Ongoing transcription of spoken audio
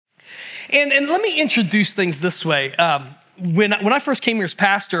And let me introduce things this way. When I first came here as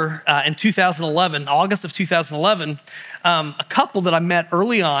pastor in 2011, August of 2011, a couple that I met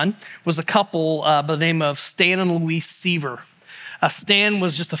early on was a couple by the name of Stan and Louise Seaver. Stan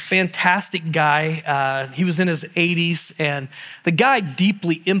was just a fantastic guy. He was in his 80s, and the guy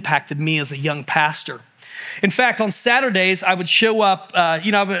deeply impacted me as a young pastor. In fact, on Saturdays, I would show up,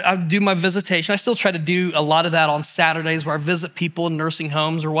 I would do my visitation. I still try to do a lot of that on Saturdays where I visit people in nursing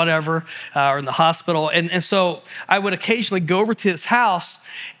homes or whatever, or in the hospital. And so I would occasionally go over to his house,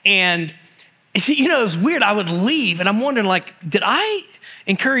 and it was weird. I would leave, and I'm wondering, did I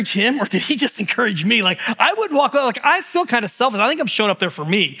encourage him or did he just encourage me? I would walk out, I feel kind of selfish. I think I'm showing up there for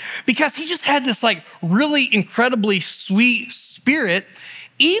me because he just had this really incredibly sweet spirit,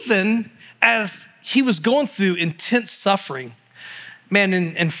 even as he was going through intense suffering. Man,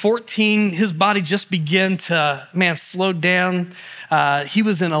 in 14, his body just began to, slow down. He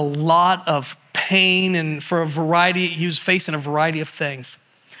was in a lot of pain and he was facing a variety of things.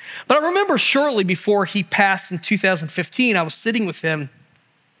 But I remember shortly before he passed in 2015, I was sitting with him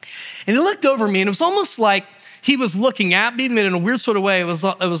and he looked over me and it was almost like he was looking at me, but in a weird sort of way. It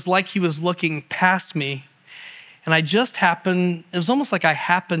was like he was looking past me. And it was almost like I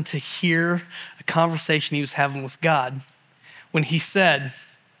happened to hear a conversation he was having with God when he said,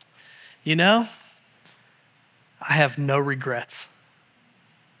 I have no regrets.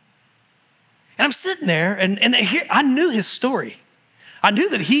 And I'm sitting there and here, I knew his story. I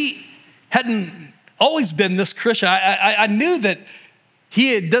knew that he hadn't always been this Christian. I knew that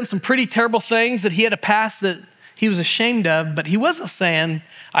he had done some pretty terrible things, that he had a past that he was ashamed of, but he wasn't saying,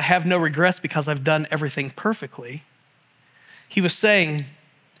 I have no regrets because I've done everything perfectly. He was saying,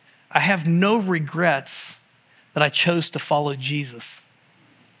 I have no regrets that I chose to follow Jesus.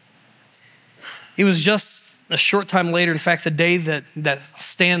 It was just a short time later, in fact, the day that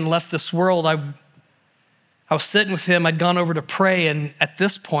Stan left this world, I was sitting with him. I'd gone over to pray, and at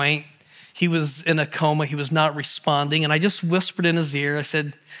this point, he was in a coma. He was not responding, and I just whispered in his ear. I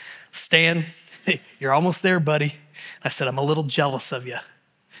said, Stan, you're almost there, buddy. I said, I'm a little jealous of you. I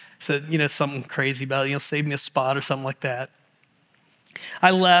said, something crazy about, save me a spot or something like that.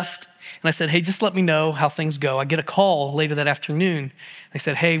 I left and I said, hey, just let me know how things go. I get a call later that afternoon. They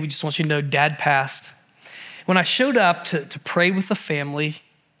said, hey, we just want you to know Dad passed. When I showed up to pray with the family,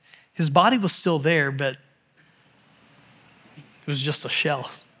 his body was still there, but it was just a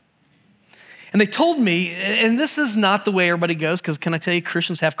shell. And they told me, and this is not the way everybody goes, because can I tell you,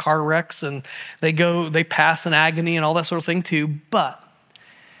 Christians have car wrecks and they pass in agony and all that sort of thing too, but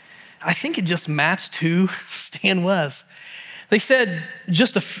I think it just matched who Stan was. They said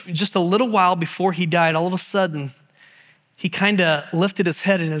just a little while before he died, all of a sudden, he kind of lifted his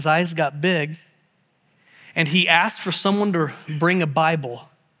head and his eyes got big, and he asked for someone to bring a Bible.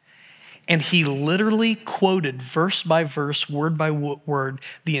 And he literally quoted verse by verse, word by word,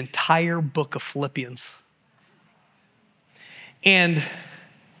 the entire book of Philippians. And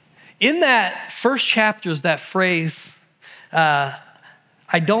in that first chapter is that phrase, I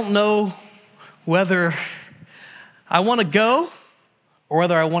don't know whether I want to go or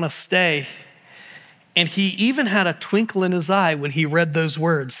whether I want to stay. And he even had a twinkle in his eye when he read those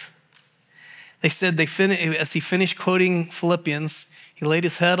words. They said as he finished quoting Philippians, he laid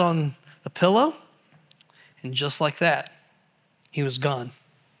his head on the pillow, and just like that, he was gone.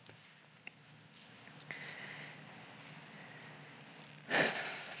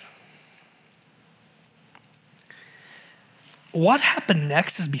 What happened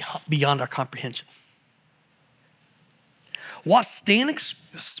next is beyond our comprehension. What Stan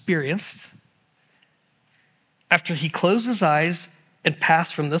experienced after he closed his eyes and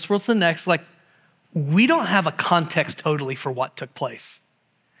passed from this world to the next, we don't have a context totally for what took place.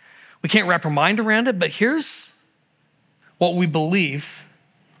 We can't wrap our mind around it, but here's what we believe.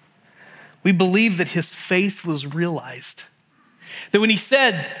 We believe that his faith was realized. That when he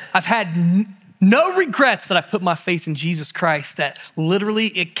said, I've had no regrets that I put my faith in Jesus Christ, that literally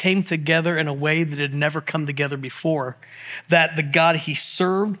it came together in a way that had never come together before. That the God he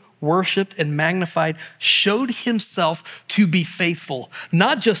served, worshiped, and magnified showed himself to be faithful,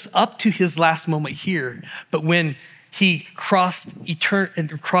 not just up to his last moment here, but when he crossed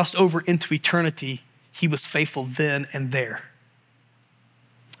over into eternity, he was faithful then and there.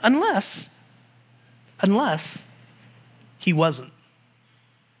 Unless he wasn't.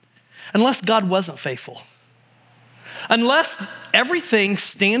 Unless God wasn't faithful. Unless everything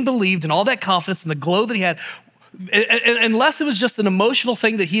Stan believed and all that confidence and the glow that he had, unless it was just an emotional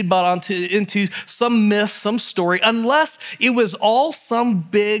thing that he had bought into some myth, some story, unless it was all some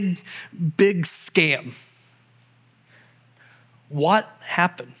big scam. What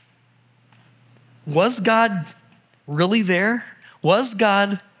happened? Was God really there? Was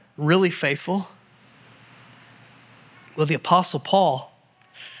God really faithful? Well, the Apostle Paul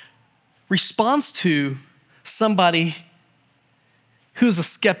responds to somebody who's a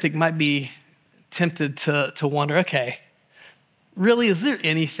skeptic might be tempted to wonder, okay, really, is there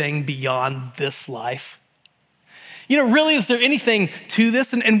anything beyond this life? Really, is there anything to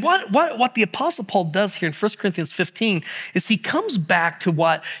this? And what the Apostle Paul does here in 1 Corinthians 15 is he comes back to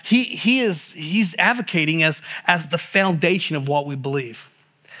what he's advocating as the foundation of what we believe.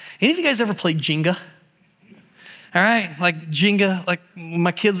 Any of you guys ever played Jenga? All right, like Jenga, like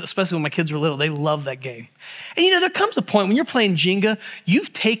my kids, especially when my kids were little, they love that game. And there comes a point when you're playing Jenga,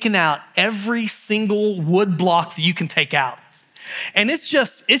 you've taken out every single wood block that you can take out. And it's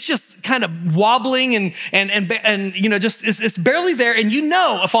just kind of wobbling and it's barely there. And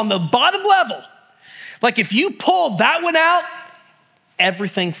if on the bottom level, like if you pull that one out,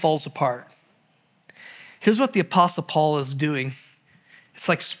 everything falls apart. Here's what the Apostle Paul is doing. It's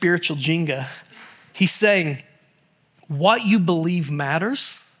like spiritual Jenga. He's saying, what you believe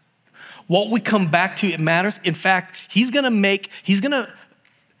matters. What we come back to, it matters. In fact, he's gonna make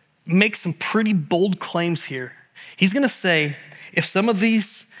some pretty bold claims here. He's gonna say, if some of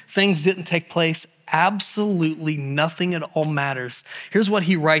these things didn't take place, absolutely nothing at all matters. Here's what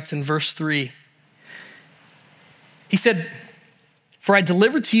he writes in verse 3. He said, for I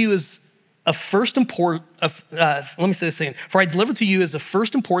delivered to you as of first importance, let me say this again. For I delivered to you as of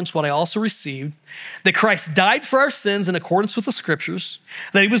first importance what I also received, that Christ died for our sins in accordance with the scriptures,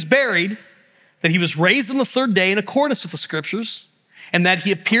 that he was buried, that he was raised on the third day in accordance with the scriptures, and that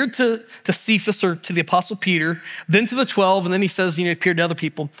he appeared to Cephas, or to the apostle Peter, then to the 12, and then he says, he appeared to other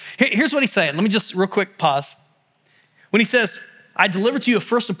people. Here's what he's saying. Let me just real quick pause. When he says, I delivered to you of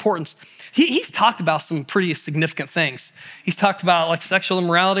first importance, he's talked about some pretty significant things. He's talked about like sexual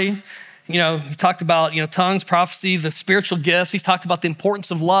immorality. He talked about, tongues, prophecy, the spiritual gifts. He's talked about the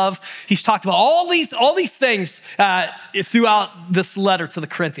importance of love. He's talked about all these things throughout this letter to the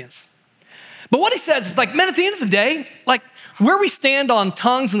Corinthians. But what he says is like, man, at the end of the day, like where we stand on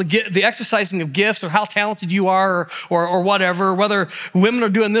tongues and the exercising of gifts, or how talented you are, or whatever, whether women are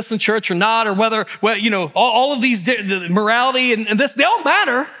doing this in church or not, or whether, all of these, the morality and this, they all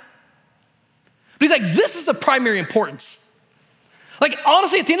matter. But he's like, this is the primary importance. Like,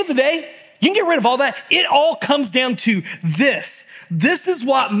 honestly, at the end of the day, you can get rid of all that. It all comes down to this. This is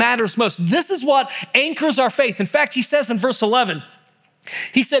what matters most. This is what anchors our faith. In fact, he says in verse 11,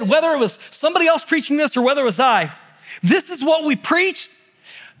 he said, whether it was somebody else preaching this or whether it was I, this is what we preached.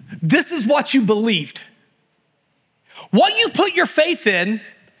 This is what you believed. What you put your faith in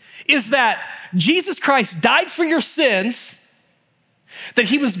is that Jesus Christ died for your sins, that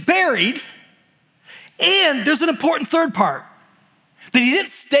he was buried, and there's an important third part, that he didn't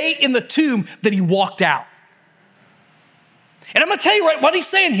stay in the tomb, that he walked out. And I'm gonna tell you what he's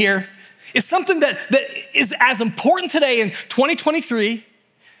saying here is something that is as important today in 2023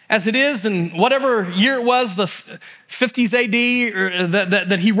 as it is in whatever year it was, the 50s AD, or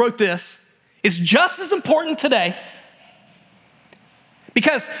that he wrote this, is just as important today.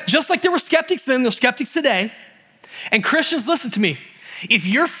 Because just like there were skeptics then, there's skeptics today. And Christians, listen to me. If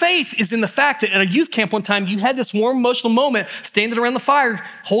your faith is in the fact that at a youth camp one time, you had this warm emotional moment standing around the fire,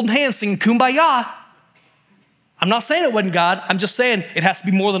 holding hands, singing Kumbaya. I'm not saying it wasn't God. I'm just saying it has to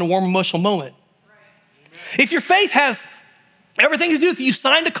be more than a warm emotional moment. Right. If your faith has everything to do with you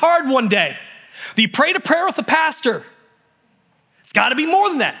signed a card one day, that you prayed a prayer with the pastor, it's got to be more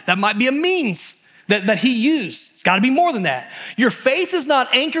than that. That might be a means that he used. It's got to be more than that. Your faith is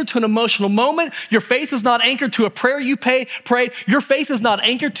not anchored to an emotional moment. Your faith is not anchored to a prayer you prayed. Your faith is not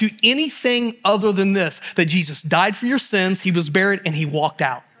anchored to anything other than this, that Jesus died for your sins, he was buried, and he walked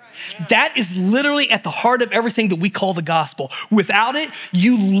out. That is literally at the heart of everything that we call the gospel. Without it,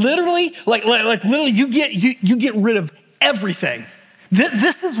 you literally, you get rid of everything.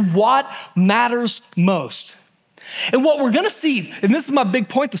 This is what matters most. And what we're gonna see, and this is my big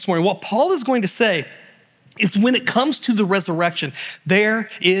point this morning, what Paul is going to say is when it comes to the resurrection,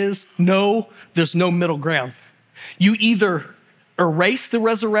 there's no middle ground. You either erase the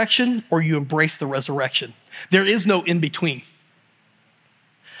resurrection or you embrace the resurrection. There is no in between.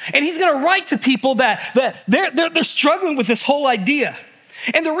 And he's gonna write to people that they're struggling with this whole idea.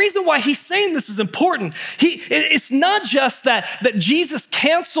 And the reason why he's saying this is important, it's not just that Jesus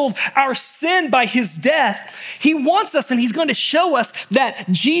canceled our sin by his death. He wants us, and he's going to show us that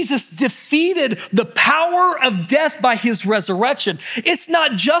Jesus defeated the power of death by his resurrection. It's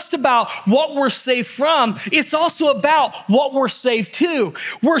not just about what we're saved from. It's also about what we're saved to.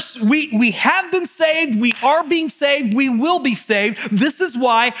 We have been saved. We are being saved. We will be saved. This is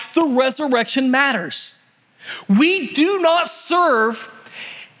why the resurrection matters. We do not serve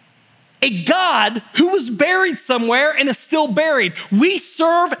a God who was buried somewhere and is still buried. We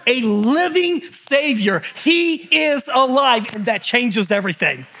serve a living Savior. He is alive, and that changes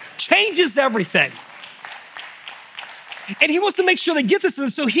everything. Changes everything. And he wants to make sure they get this.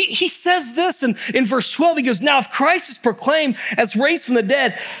 And so he says this in verse 12. He goes, now if Christ is proclaimed as raised from the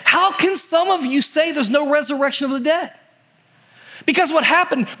dead, how can some of you say there's no resurrection of the dead? Because what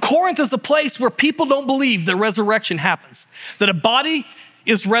happened, Corinth is a place where people don't believe that resurrection happens, that a body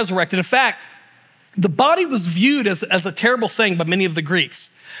is resurrected. In fact, the body was viewed as a terrible thing by many of the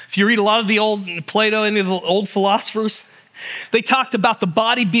Greeks. If you read a lot of the old Plato, any of the old philosophers, they talked about the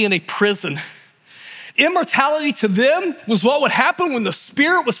body being a prison. Immortality to them was what would happen when the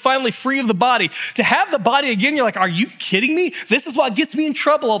spirit was finally free of the body. To have the body again, you're like, are you kidding me? This is what gets me in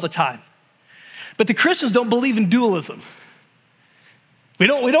trouble all the time. But the Christians don't believe in dualism. We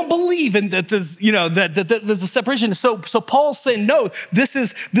don't believe in that there's, that there's a separation. So Paul's saying, no, this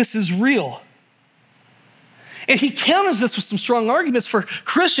is real. And he counters this with some strong arguments for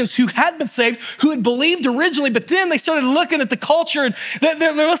Christians who had been saved, who had believed originally, but then they started looking at the culture and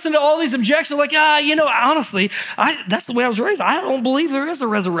they're listening to all these objections like, honestly, that's the way I was raised. I don't believe there is a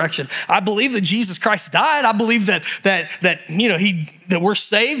resurrection. I believe that Jesus Christ died. I believe that we're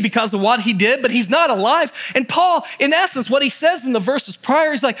saved because of what he did, but he's not alive. And Paul, in essence, what he says in the verses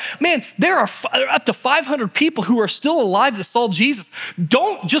prior, he's like, man, there are up to 500 people who are still alive that saw Jesus.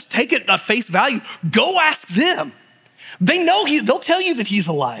 Don't just take it at face value. Go ask them. They know they'll tell you that he's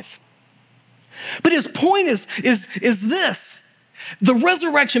alive. But his point is this. The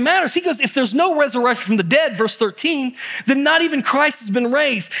resurrection matters. He goes, if there's no resurrection from the dead, verse 13, then not even Christ has been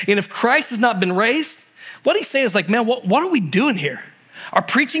raised. And if Christ has not been raised, what he's saying is like, man, what are we doing here? Our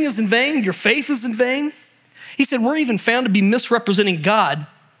preaching is in vain. Your faith is in vain. He said, we're even found to be misrepresenting God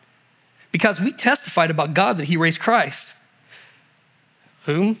because we testified about God that he raised Christ,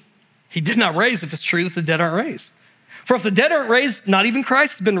 whom he did not raise if it's true that the dead aren't raised. For if the dead aren't raised, not even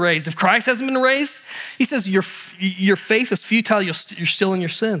Christ has been raised. If Christ hasn't been raised, he says, your faith is futile. You're still in your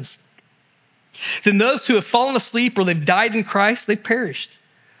sins. Then those who have fallen asleep or they've died in Christ, they've perished.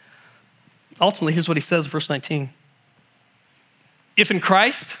 Ultimately, here's what he says, verse 19. If in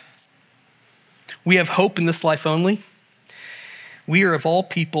Christ we have hope in this life only, we are of all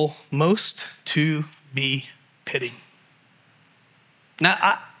people most to be pitied.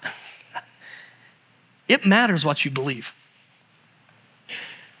 Now, it matters what you believe.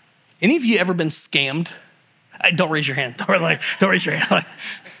 Any of you ever been scammed? Don't raise your hand. Don't raise your hand.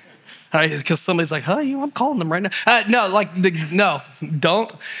 Because somebody's like, I'm calling them right now.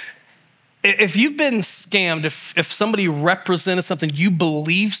 Don't. If you've been scammed, if somebody represented something, you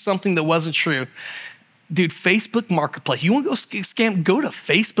believe something that wasn't true, dude, Facebook Marketplace. You want to go scam? Go to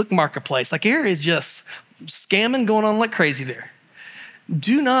Facebook Marketplace. Like there is just scamming going on like crazy there.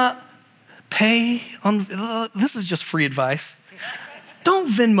 Do not pay on, this is just free advice. Don't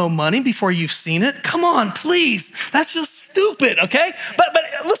Venmo money before you've seen it. Come on, please. That's just stupid, okay? But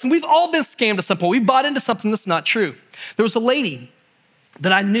listen, we've all been scammed at some point. We bought into something that's not true. There was a lady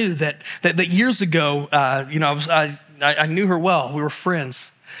that I knew that years ago, I knew her well. We were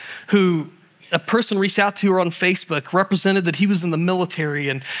friends. Who a person reached out to her on Facebook, represented that he was in the military,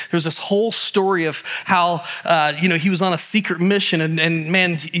 and there's this whole story of how he was on a secret mission, and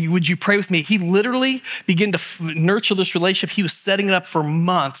man, would you pray with me? He literally began to nurture this relationship. He was setting it up for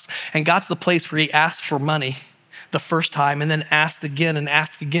months and got to the place where he asked for money the first time and then asked again and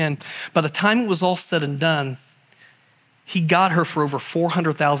asked again. By the time it was all said and done, he got her for over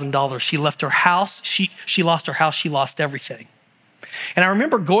 $400,000. She left her house. She lost her house. She lost everything. And I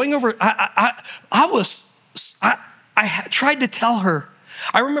remember going over, I tried to tell her.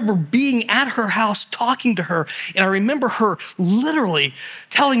 I remember being at her house talking to her, and I remember her literally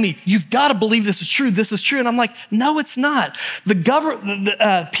telling me, you've got to believe this is true. And I'm like, no, it's not.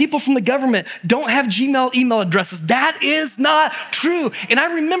 The people from the government don't have Gmail email addresses. That is not true. And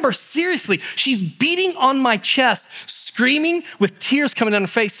I remember seriously, she's beating on my chest, screaming with tears coming down her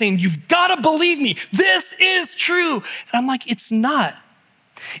face saying, you've got to believe me. This is true. And I'm like, it's not.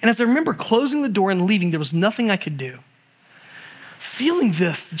 And as I remember closing the door and leaving, there was nothing I could do. Feeling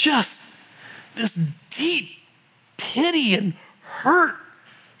this deep pity and hurt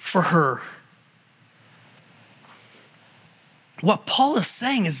for her. What Paul is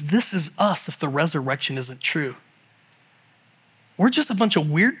saying is this is us if the resurrection isn't true. We're just a bunch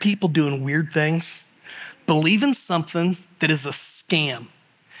of weird people doing weird things, believing something that is a scam.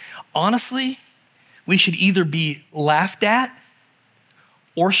 Honestly, we should either be laughed at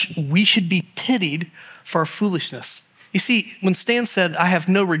or we should be pitied for our foolishness. You see, when Stan said, I have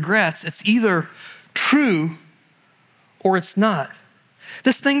no regrets, it's either true or it's not.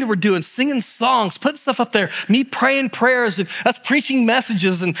 This thing that we're doing, singing songs, putting stuff up there, me praying prayers and us preaching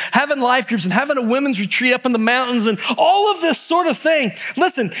messages and having life groups and having a women's retreat up in the mountains and all of this sort of thing.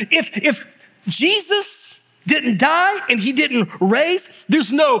 Listen, if Jesus didn't die and he didn't raise,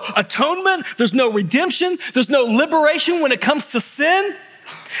 there's no atonement, there's no redemption, there's no liberation when it comes to sin.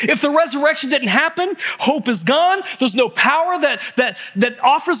 If the resurrection didn't happen, hope is gone. There's no power that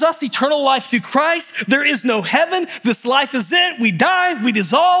offers us eternal life through Christ. There is no heaven. This life is it. We die, we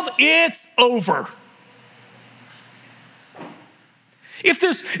dissolve, it's over. If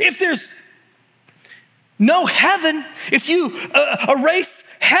there's no heaven, if you erase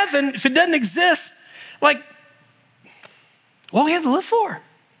heaven, if it doesn't exist, like, what do we have to live for?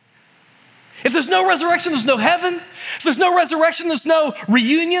 If there's no resurrection, there's no heaven. If there's no resurrection, there's no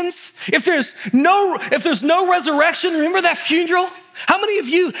reunions. If there's no resurrection, remember that funeral? How many of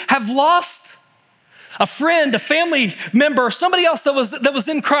you have lost a friend, a family member, or somebody else that was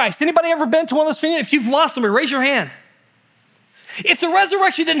in Christ? Anybody ever been to one of those funerals? If you've lost somebody, raise your hand. If the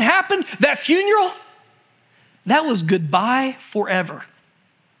resurrection didn't happen, that funeral, that was goodbye forever.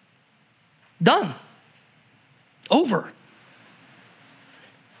 Done. Over.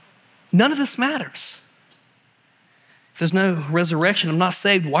 None of this matters. If there's no resurrection, I'm not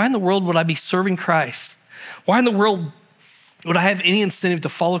saved. Why in the world would I be serving Christ? Why in the world would I have any incentive to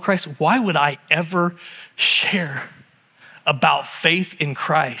follow Christ? Why would I ever share about faith in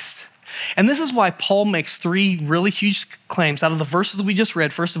Christ? And this is why Paul makes three really huge claims out of the verses that we just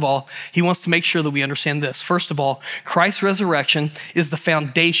read. First of all, he wants to make sure that we understand this. First of all, Christ's resurrection is the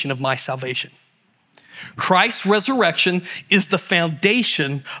foundation of my salvation. Christ's resurrection is the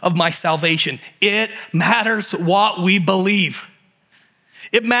foundation of my salvation. It matters what we believe.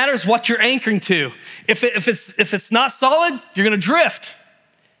 It matters what you're anchoring to. If it's not solid, you're gonna drift.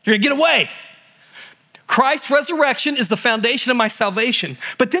 You're gonna get away. Christ's resurrection is the foundation of my salvation.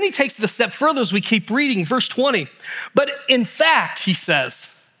 But then he takes it a step further as we keep reading, verse 20. But in fact, he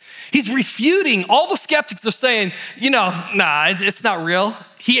says, he's refuting all the skeptics that are saying, it's not real.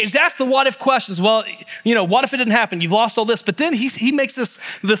 He's asked the what if questions. Well, what if it didn't happen? You've lost all this. But then he makes this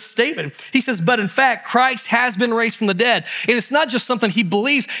statement. He says, but in fact, Christ has been raised from the dead. And it's not just something he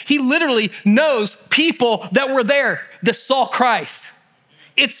believes. He literally knows people that were there that saw Christ.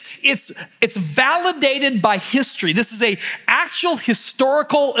 It's validated by history. This is a actual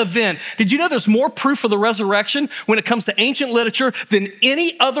historical event. Did you know there's more proof of the resurrection when it comes to ancient literature than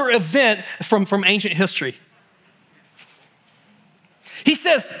any other event from ancient history? He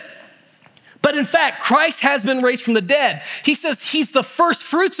says, but in fact, Christ has been raised from the dead. He says he's the first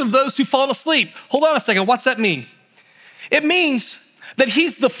fruits of those who've fallen asleep. Hold on a second, what's that mean? It means that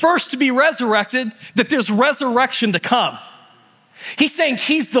he's the first to be resurrected, that there's resurrection to come. He's saying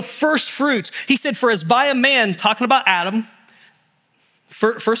he's the first fruits. He said, for as by a man, talking about Adam,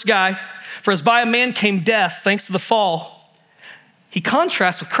 first guy, for as by a man came death, thanks to the fall. He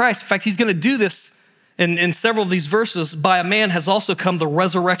contrasts with Christ. In fact, he's gonna do this in several of these verses. By a man has also come the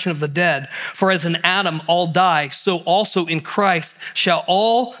resurrection of the dead. For as in Adam all die, so also in Christ shall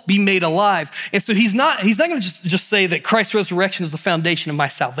all be made alive. And so he's not gonna just say that Christ's resurrection is the foundation of my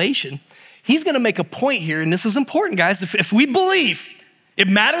salvation. He's gonna make a point here, and this is important, guys. If we believe, it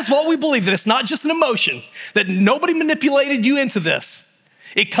matters what we believe, that it's not just an emotion, that nobody manipulated you into this.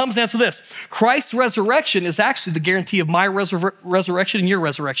 It comes down to this. Christ's resurrection is actually the guarantee of my resurrection and your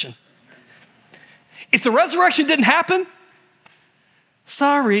resurrection. If the resurrection didn't happen,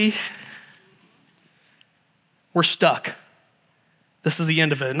 sorry, we're stuck. This is the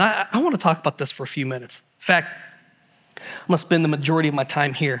end of it. And I want to talk about this for a few minutes. In fact, I'm gonna spend the majority of my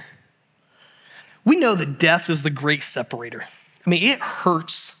time here. We know that death is the great separator. I mean, it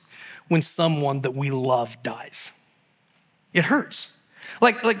hurts when someone that we love dies. It hurts.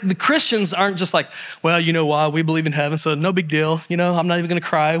 Like the Christians aren't just like, well, you know why? We believe in heaven, so no big deal. I'm not even gonna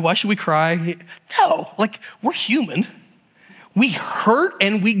cry. Why should we cry? No, we're human. We hurt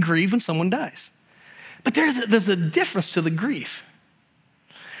and we grieve when someone dies. But there's a difference to the grief.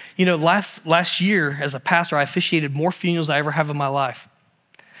 Last year as a pastor, I officiated more funerals than I ever have in my life.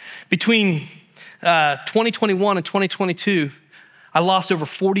 Between 2021 and 2022, I lost over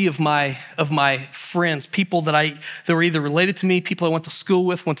 40 of my friends, people that were either related to me, people I went to school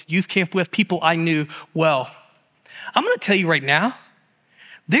with, went to youth camp with, people I knew well. I'm gonna tell you right now,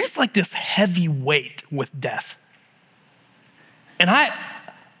 there's like this heavy weight with death. And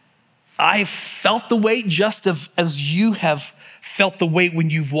I felt the weight just as you have felt the weight when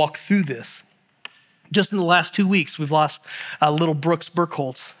you've walked through this. Just in the last 2 weeks, we've lost little Brooks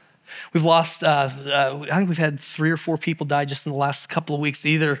Burkholz. We've lost, I think we've had 3 or 4 people die just in the last couple of weeks,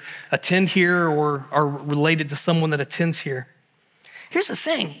 either attend here or are related to someone that attends here. Here's the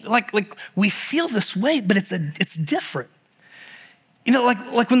thing, like we feel this weight, but it's different. You know,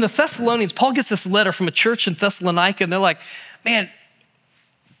 like when the Thessalonians, Paul gets this letter from a church in Thessalonica, and they're like, man,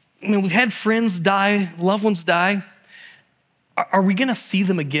 we've had friends die, loved ones die. Are we gonna see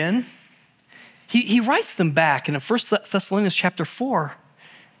them again? He writes them back, and in 1 Thessalonians chapter 4,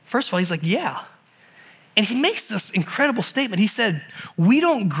 first of all, he's like, yeah. And he makes this incredible statement. He said, we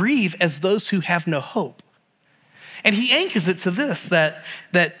don't grieve as those who have no hope. And he anchors it to this, that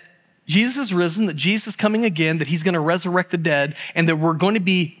Jesus is risen, that Jesus is coming again, that he's gonna resurrect the dead, and that we're going to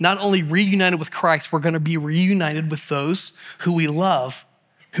be not only reunited with Christ, we're gonna be reunited with those who we love,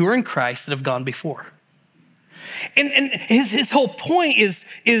 who are in Christ that have gone before. And his whole point is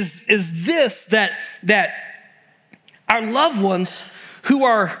this, that our loved ones who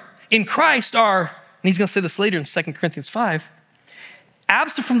are in Christ are, and he's gonna say this later in 2 Corinthians 5,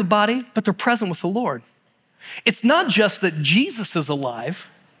 absent from the body, but they're present with the Lord. It's not just that Jesus is alive,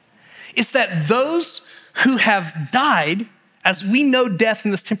 it's that those who have died, as we know death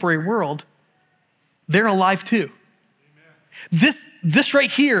in this temporary world, they're alive too. This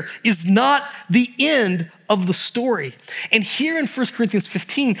right here is not the end of the story. And here in 1 Corinthians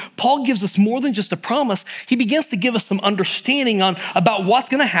 15, Paul gives us more than just a promise. He begins to give us some understanding about what's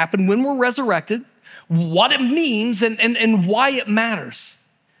gonna happen when we're resurrected, what it means, and why it matters.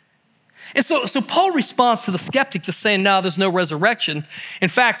 And so Paul responds to the skeptic to saying, no, there's no resurrection. In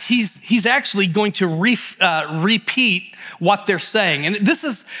fact, he's actually going to repeat what they're saying. And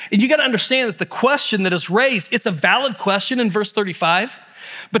you gotta understand that the question that is raised, it's a valid question in verse 35,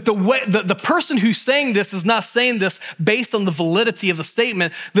 but the person who's saying this is not saying this based on the validity of the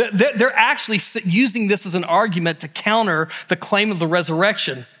statement. They're actually using this as an argument to counter the claim of the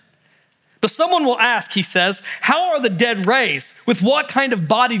resurrection. But someone will ask, he says, how are the dead raised? With what kind of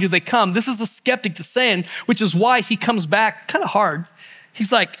body do they come? This is a skeptic to saying, which is why he comes back kind of hard.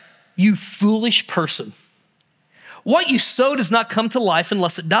 He's like, you foolish person. What you sow does not come to life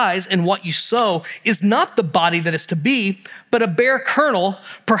unless it dies, and what you sow is not the body that is to be, but a bare kernel,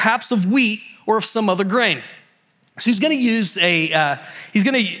 perhaps of wheat or of some other grain. So he's gonna use a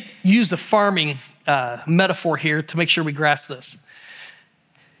farming metaphor here to make sure we grasp this.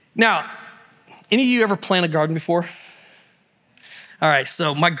 Now, any of you ever plant a garden before? All right,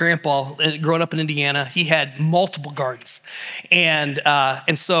 so my grandpa, growing up in Indiana, he had multiple gardens. And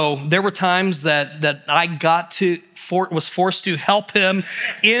so there were times that I was forced to help him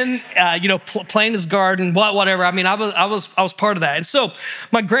in, planting his garden, whatever. I mean, I was part of that. And so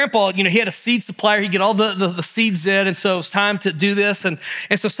my grandpa, he had a seed supplier. He'd get all the seeds in. And so it was time to do this. And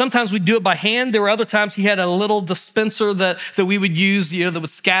so sometimes we'd do it by hand. There were other times he had a little dispenser that we would use, that would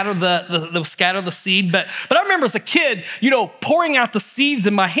scatter the seed. But I remember as a kid, pouring out the seeds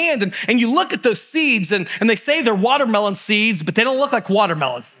in my hand, and you look at those seeds and they say they're watermelon seeds, but they don't look like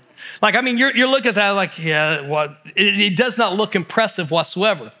watermelon. Like, I mean, you're looking at that like, yeah, what? It does not look impressive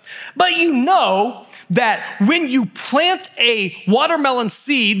whatsoever. But you know that when you plant a watermelon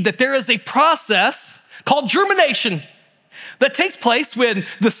seed, that there is a process called germination that takes place when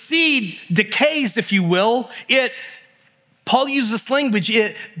the seed decays, if you will. Paul uses this language,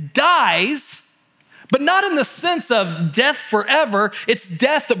 it dies, but not in the sense of death forever. It's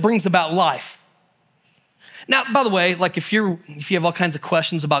death that brings about life. Now, by the way, like if you have all kinds of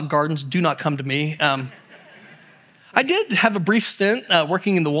questions about gardens, do not come to me. I did have a brief stint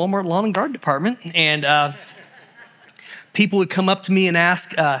working in the Walmart lawn and garden department, and people would come up to me and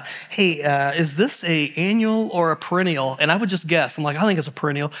ask, hey, is this a annual or a perennial? And I would just guess. I'm like, I think it's a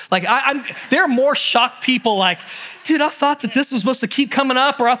perennial. Like, there are more shocked people like, dude, I thought that this was supposed to keep coming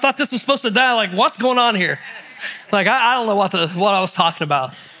up, or I thought this was supposed to die. Like, what's going on here? Like, I don't know what I was talking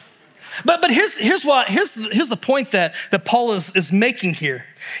about. But here's the point that Paul is making here.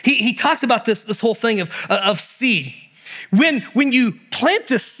 He talks about this whole thing of seed. When you plant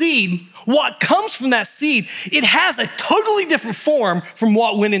this seed, what comes from that seed, it has a totally different form from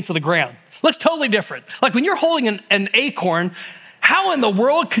what went into the ground. Looks totally different. Like when you're holding an acorn, how in the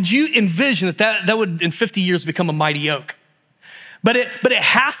world could you envision that would in 50 years become a mighty oak? But it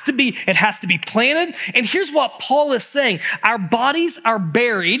has to be planted. And here's what Paul is saying. Our bodies are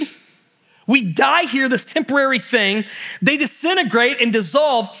buried, We die here, this temporary thing. They disintegrate and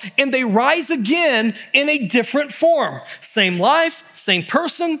dissolve, and they rise again in a different form. Same life, same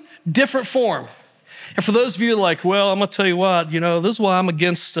person, different form. And for those of you like, well, I'm gonna tell you what, this is why I'm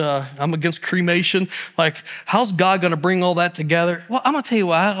against cremation. Like, how's God gonna bring all that together? Well, I'm gonna tell you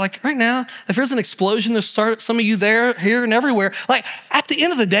why. Like right now, if there's an explosion, there's some of you there, here, and everywhere. Like at the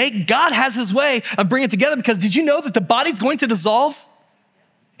end of the day, God has his way of bringing it together, because did you know that the body's going to dissolve?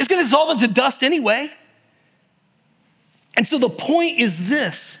 It's gonna dissolve into dust anyway. And so the point is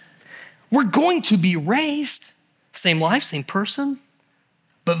this: we're going to be raised, same life, same person,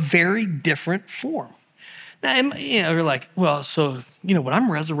 but very different form. Now, you're like, well, so, when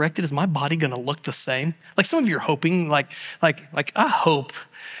I'm resurrected, is my body gonna look the same? Like some of you are hoping, like I hope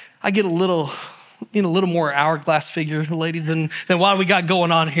I get a little more hourglass figure, ladies, than what we got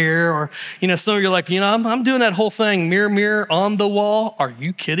going on here. Or, some of you are like, I'm doing that whole thing, mirror, mirror on the wall. Are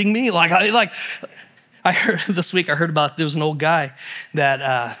you kidding me? I heard this week, about, there was an old guy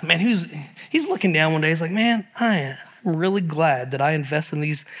that, he's looking down one day. He's like, man, I'm really glad that I invest in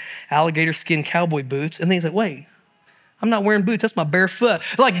these alligator skin cowboy boots. And then he's like, wait, I'm not wearing boots. That's my bare foot.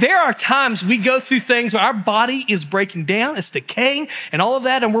 Like there are times we go through things where our body is breaking down, it's decaying and all of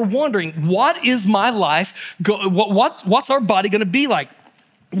that. And we're wondering, what is my life? What's our body going to be like?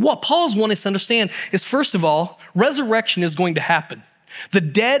 What Paul's wanting us to understand is, first of all, resurrection is going to happen. The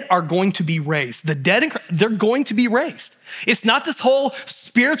dead are going to be raised. The dead, they're going to be raised. It's not this whole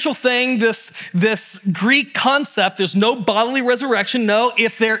spiritual thing, this Greek concept. There's no bodily resurrection. No,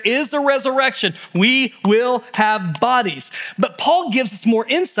 if there is a resurrection, we will have bodies. But Paul gives us more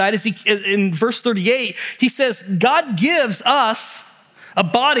insight as in verse 38, he says, God gives us a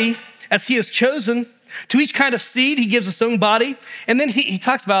body as he has chosen. To each kind of seed, he gives his own body. And then he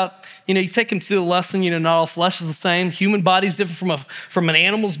talks about, you take him to the lesson, not all flesh is the same. Human body is different from an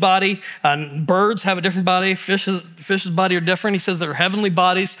animal's body. Birds have a different body. Fish's body are different. He says they're heavenly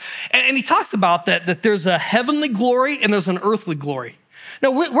bodies. And he talks about that there's a heavenly glory and there's an earthly glory.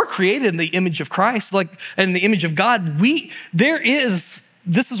 Now, we're created in the image of Christ, like in the image of God. This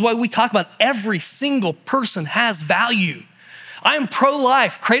is why we talk about every single person has value. I am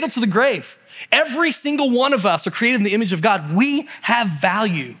pro-life, cradle to the grave. Every single one of us are created in the image of God. We have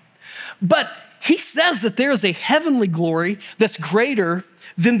value. But he says that there is a heavenly glory that's greater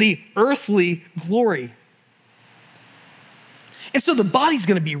than the earthly glory. And so the body's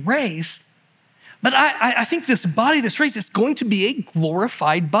gonna be raised, but I think this body that's raised is going to be a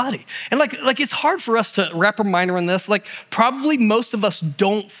glorified body. And like it's hard for us to wrap our mind around this. Like probably most of us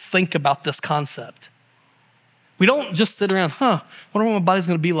don't think about this concept. We don't just sit around, wonder what my body's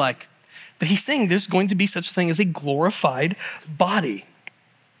gonna be like. But he's saying there's going to be such a thing as a glorified body.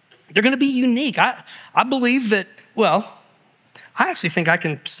 They're going to be unique. I believe that, I actually think I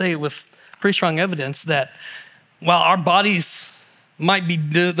can say with pretty strong evidence that while our bodies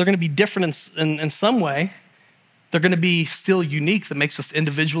they're going to be different in some way, they're going to be still unique. That makes us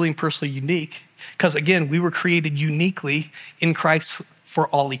individually and personally unique. Because again, we were created uniquely in Christ for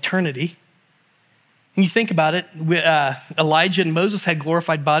all eternity. And you think about it, Elijah and Moses had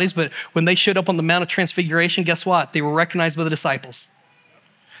glorified bodies, but when they showed up on the Mount of Transfiguration, guess what? They were recognized by the disciples.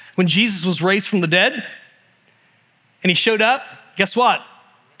 When Jesus was raised from the dead and he showed up, guess what?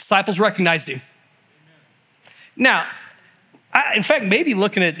 Disciples recognized him. Now, in fact, maybe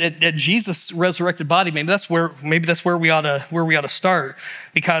looking at Jesus' resurrected body, maybe that's where we ought to start,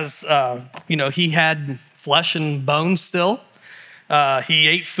 because he had flesh and bones still. He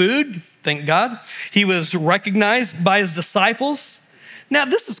ate food, thank God. He was recognized by his disciples. Now,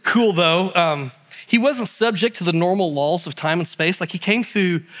 this is cool though. He wasn't subject to the normal laws of time and space. Like he came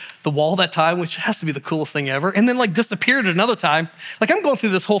through the wall that time, which has to be the coolest thing ever, and then disappeared at another time. Like I'm going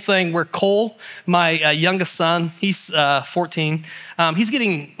through this whole thing where Cole, my youngest son, he's 14. He's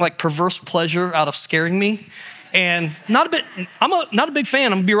getting perverse pleasure out of scaring me. And I'm not a big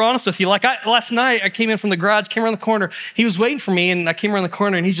fan, I'm gonna be honest with you. Last night I came in from the garage, came around the corner, he was waiting for me and I came around the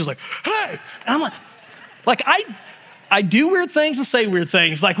corner and he's just like, hey, and I'm like I do weird things and say weird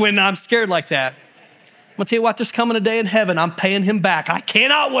things, like when I'm scared like that. I'm gonna tell you what, there's coming a day in heaven, I'm paying him back. I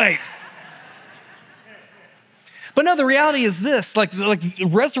cannot wait. But no, the reality is this,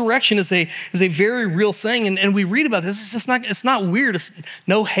 resurrection is a very real thing. And we read about this, it's not weird. It's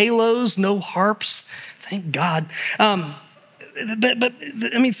no halos, no harps. Thank God. But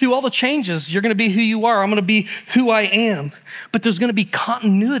through all the changes, you're going to be who you are. I'm going to be who I am. But there's going to be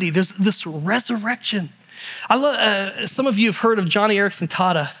continuity. There's this resurrection. I love. Some of you have heard of Johnny Erickson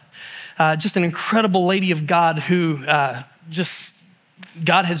Tata, just an incredible lady of God who just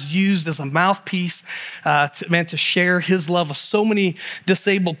God has used as a mouthpiece to share his love with so many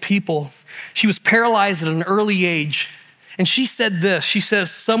disabled people. She was paralyzed at an early age. And she said this, she says,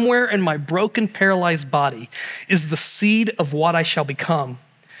 somewhere in my broken, paralyzed body is the seed of what I shall become.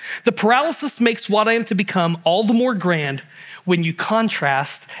 The paralysis makes what I am to become all the more grand when you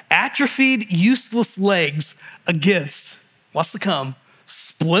contrast atrophied, useless legs against, what's to come,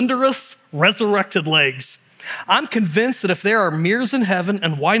 splendorous, resurrected legs. I'm convinced that if there are mirrors in heaven,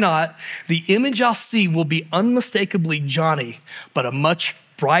 and why not, the image I'll see will be unmistakably Johnny, but a much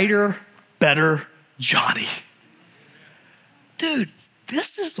brighter, better Johnny. Dude,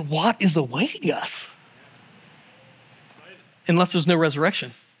 this is what is awaiting us. Unless there's no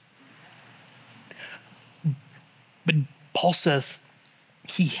resurrection. But Paul says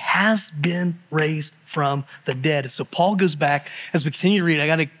he has been raised from the dead. And so Paul goes back, as we continue to read, I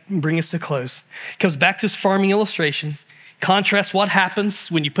got to bring us to close. He comes back to his farming illustration, contrasts what happens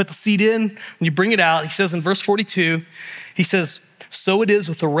when you put the seed in, when you bring it out. He says in verse 42, he says, so it is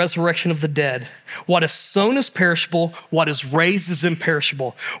with the resurrection of the dead. What is sown is perishable, what is raised is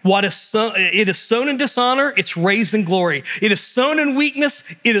imperishable. It is sown in dishonor, it's raised in glory. It is sown in weakness,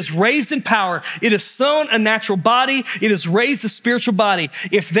 it is raised in power. It is sown a natural body, it is raised a spiritual body.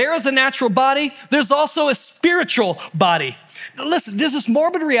 If there is a natural body, there's also a spiritual body. Now listen, there's this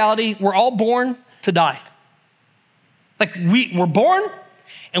morbid reality, we're all born to die. Like we're born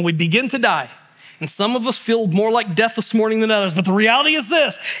and we begin to die. And some of us feel more like death this morning than others. But the reality is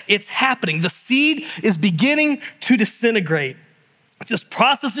this, it's happening. The seed is beginning to disintegrate. It's this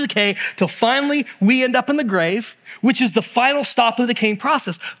process of decay till finally we end up in the grave, which is the final stop of the decaying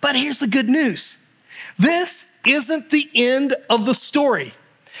process. But here's the good news. This isn't the end of the story.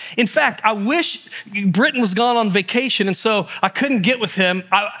 In fact, I wish Britton was gone on vacation, and so I couldn't get with him.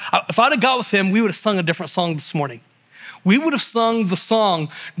 If I'd have got with him, we would have sung a different song this morning. We would have sung the song,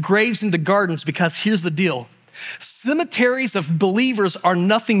 Graves into Gardens, because here's the deal. Cemeteries of believers are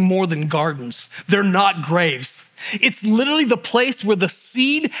nothing more than gardens. They're not graves. It's literally the place where the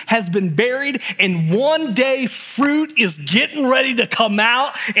seed has been buried and one day fruit is getting ready to come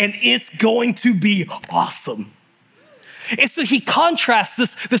out and it's going to be awesome. And so he contrasts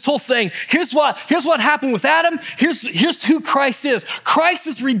this whole thing. Here's what happened with Adam. Here's who Christ is. Christ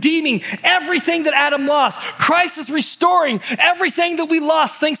is redeeming everything that Adam lost. Christ is restoring everything that we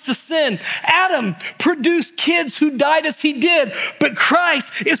lost thanks to sin. Adam produced kids who died as he did, but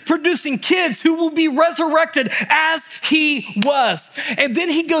Christ is producing kids who will be resurrected as he was. And then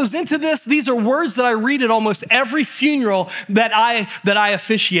he goes into this. These are words that I read at almost every funeral that I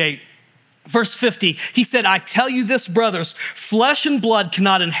officiate. Verse 50, he said, I tell you this, brothers, flesh and blood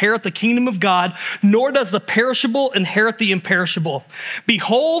cannot inherit the kingdom of God, nor does the perishable inherit the imperishable.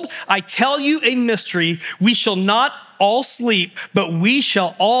 Behold, I tell you a mystery. We shall not all sleep, but we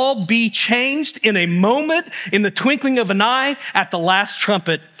shall all be changed in a moment, in the twinkling of an eye, at the last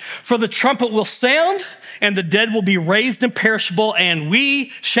trumpet. For the trumpet will sound, and the dead will be raised imperishable, and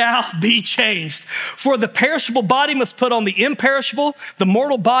we shall be changed. For the perishable body must put on the imperishable, the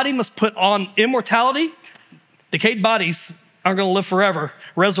mortal body must put on immortality. Decayed bodies aren't gonna live forever.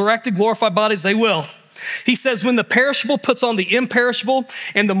 Resurrected, glorified bodies, they will. He says, when the perishable puts on the imperishable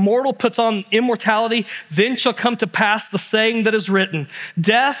and the mortal puts on immortality, then shall come to pass the saying that is written,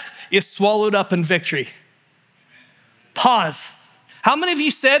 death is swallowed up in victory. Pause. How many of you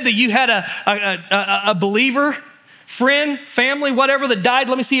said that you had a believer, friend, family, whatever that died?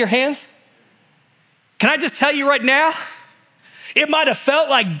 Let me see your hands. Can I just tell you right now, it might have felt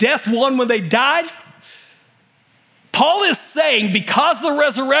like death won when they died. Paul is saying because of the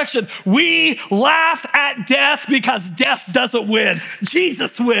resurrection, we laugh at death because death doesn't win.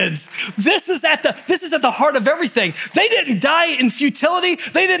 Jesus wins. This is at the heart of everything. They didn't die in futility.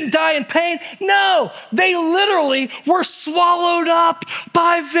 They didn't die in pain. No, they literally were swallowed up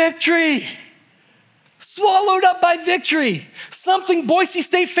by victory. Swallowed up by victory. Something Boise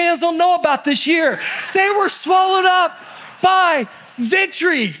State fans don't know about this year. They were swallowed up by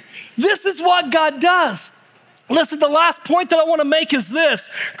victory. This is what God does. Listen, the last point that I want to make is this.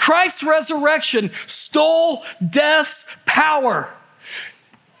 Christ's resurrection stole death's power.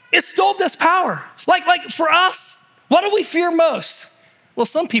 It stole death's power. Like for us, what do we fear most? Well,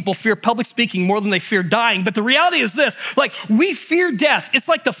 some people fear public speaking more than they fear dying, but the reality is this, like we fear death. It's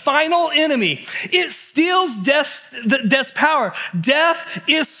like the final enemy. It steals death's power. Death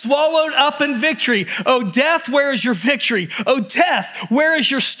is swallowed up in victory. Oh, death, where is your victory? Oh, death, where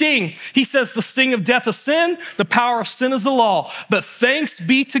is your sting? He says the sting of death is sin, the power of sin is the law. But thanks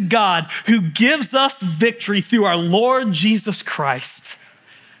be to God who gives us victory through our Lord Jesus Christ.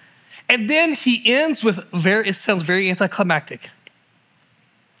 And then he ends with it sounds very anticlimactic.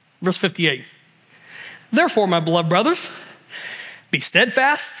 Verse 58. Therefore, my beloved brothers, be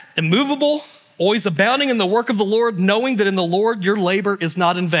steadfast, immovable, always abounding in the work of the Lord, knowing that in the Lord your labor is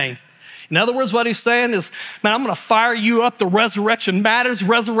not in vain. In other words, what he's saying is, man, I'm gonna fire you up. The resurrection matters.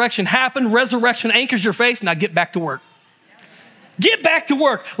 Resurrection happened. Resurrection anchors your faith. Now get back to work. Get back to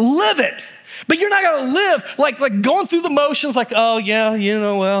work. Live it. But you're not gonna live like going through the motions like, oh yeah,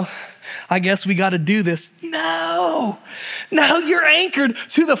 well, I guess we gotta do this. No, you're anchored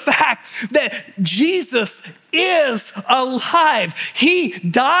to the fact that Jesus is alive. He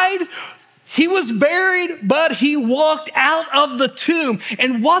died, he was buried, but he walked out of the tomb.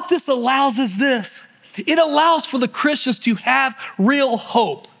 And what this allows is this. It allows for the Christians to have real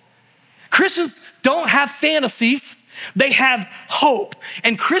hope. Christians don't have fantasies. They have hope.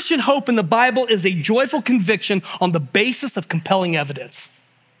 And Christian hope in the Bible is a joyful conviction on the basis of compelling evidence.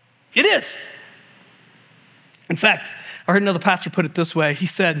 It is. In fact, I heard another pastor put it this way. He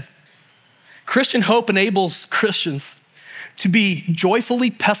said, Christian hope enables Christians to be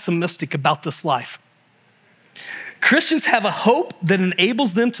joyfully pessimistic about this life. Christians have a hope that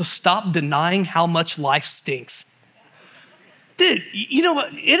enables them to stop denying how much life stinks. Dude, you know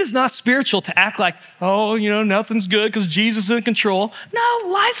what? It is not spiritual to act like, oh, nothing's good because Jesus is in control. No,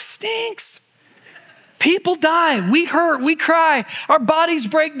 life stinks. People die. We hurt. We cry. Our bodies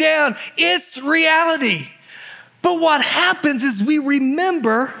break down. It's reality. But what happens is we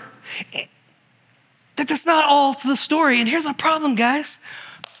remember that that's not all to the story. And here's our problem, guys.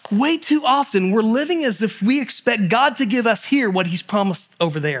 Way too often, we're living as if we expect God to give us here what he's promised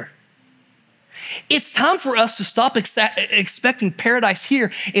over there. It's time for us to stop expecting paradise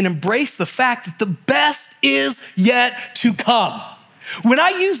here and embrace the fact that the best is yet to come. When I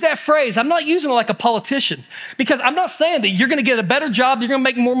use that phrase, I'm not using it like a politician, because I'm not saying that you're gonna get a better job, you're gonna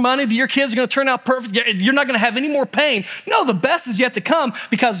make more money, that your kids are gonna turn out perfect, you're not gonna have any more pain. No, the best is yet to come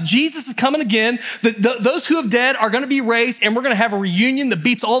because Jesus is coming again. Those who have dead are gonna be raised, and we're gonna have a reunion that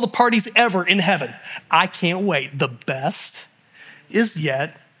beats all the parties ever in heaven. I can't wait. The best is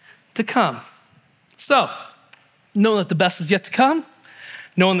yet to come. So, knowing that the best is yet to come,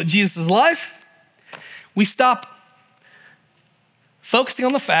 knowing that Jesus is alive, we stop focusing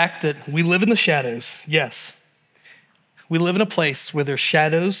on the fact that we live in the shadows. Yes, we live in a place where there's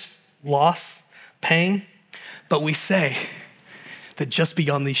shadows, loss, pain, but we say that just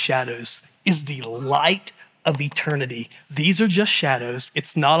beyond these shadows is the light of eternity. These are just shadows.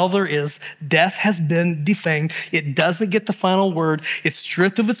 It's not all there is. Death has been defanged. It doesn't get the final word. It's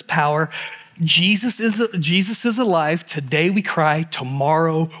stripped of its power. Jesus is alive. Today we cry.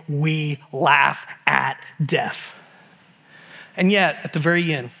 Tomorrow we laugh at death. And yet, at the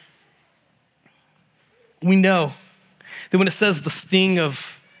very end, we know that when it says the sting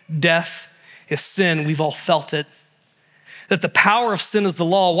of death is sin, we've all felt it. That the power of sin is the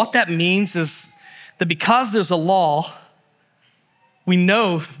law. What that means is that because there's a law, we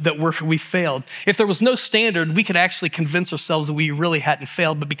know that we failed. If there was no standard, we could actually convince ourselves that we really hadn't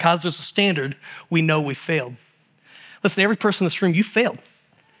failed. But because there's a standard, we know we failed. Listen, every person in this room, you failed.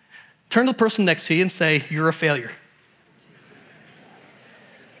 Turn to the person next to you and say, you're a failure.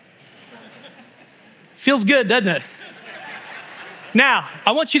 Feels good, doesn't it? Now,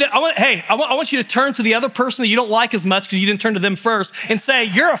 I want you to turn to the other person that you don't like as much because you didn't turn to them first and say,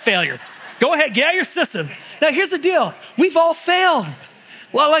 you're a failure. Go ahead, get out your system. Now, here's the deal. We've all failed.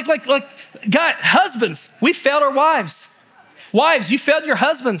 Like husbands, we failed our wives. Wives, you failed your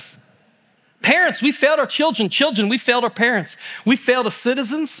husbands. Parents, we failed our children. Children, we failed our parents. We failed as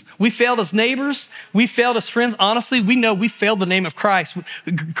citizens. We failed as neighbors. We failed as friends. Honestly, we know we failed the name of Christ.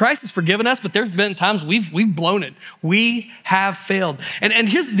 Christ has forgiven us, but there's been times we've blown it. We have failed. And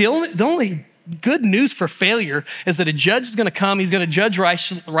here's the only good news for failure is that a judge is gonna come. He's gonna judge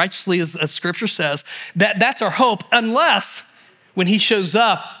righteously as scripture says. That's our hope, unless when he shows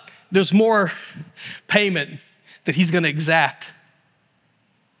up, there's more payment that he's gonna exact.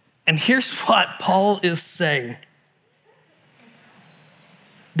 And here's what Paul is saying.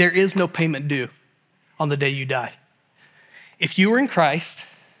 There is no payment due on the day you die. If you are in Christ,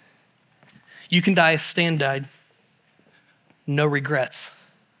 you can die as Stan died. No regrets.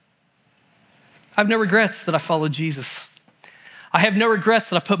 I have no regrets that I followed Jesus. I have no regrets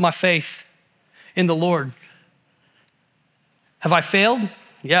that I put my faith in the Lord. Have I failed?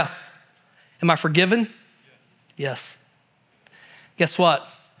 Yeah. Am I forgiven? Yes. Guess what?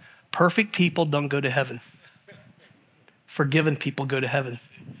 Perfect people don't go to heaven. Forgiven people go to heaven.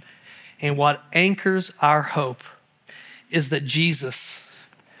 And what anchors our hope is that Jesus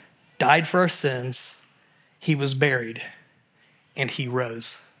died for our sins, he was buried, and he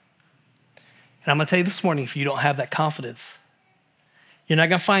rose. And I'm gonna tell you this morning, if you don't have that confidence, You're not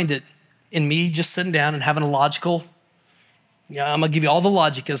gonna find it in me just sitting down and having a logical, I'm gonna give you all the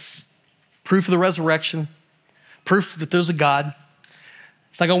logic as proof of the resurrection, proof that there's a God.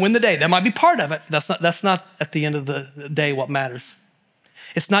 It's not gonna win the day. That might be part of it. That's not at the end of the day what matters.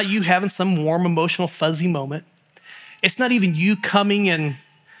 It's not you having some warm, emotional, fuzzy moment. It's not even you coming and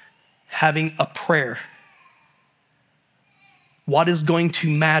having a prayer. What is going to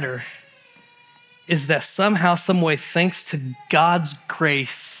matter is that somehow, some way, thanks to God's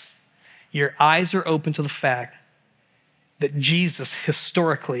grace, your eyes are open to the fact that Jesus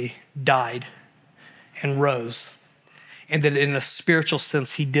historically died and rose, and that in a spiritual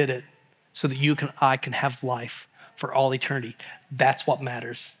sense, he did it so that I can have life for all eternity. That's what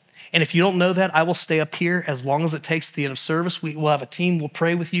matters. And if you don't know that, I will stay up here as long as it takes to the end of service. We'll have a team, we'll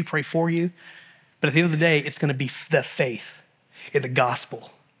pray with you, pray for you. But at the end of the day, it's gonna be the faith in the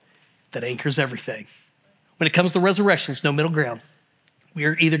gospel that anchors everything. When it comes to resurrection, there's no middle ground. We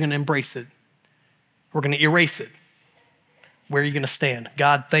are either gonna embrace it, or we're gonna erase it. Where are you gonna stand?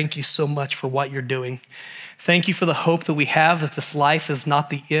 God, thank you so much for what you're doing. Thank you for the hope that we have that this life is not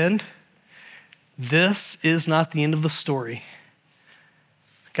the end. This is not the end of the story.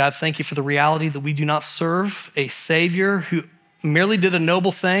 God, thank you for the reality that we do not serve a Savior who merely did a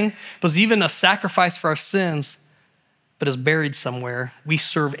noble thing, was even a sacrifice for our sins, but is buried somewhere. We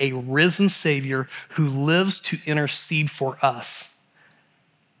serve a risen Savior who lives to intercede for us.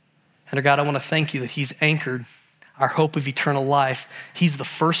 And God, I want to thank you that he's anchored our hope of eternal life. He's the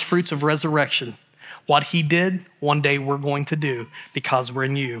first fruits of resurrection. What he did, one day we're going to do because we're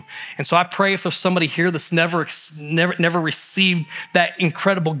in you. And so I pray if there's somebody here that's never received that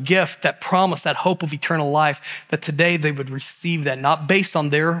incredible gift, that promise, that hope of eternal life, that today they would receive that, not based on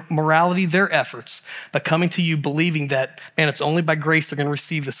their morality, their efforts, but coming to you believing that, man, it's only by grace they're going to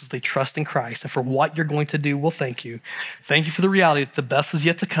receive this as they trust in Christ. And for what you're going to do, we'll thank you. Thank you for the reality that the best is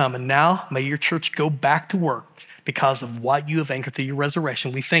yet to come. And now may your church go back to work because of what you have anchored through your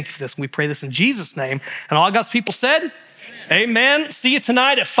resurrection. We thank you for this, and we pray this in Jesus' name. And all God's people said, amen. See you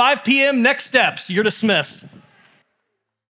tonight at 5 p.m. Next steps. You're dismissed.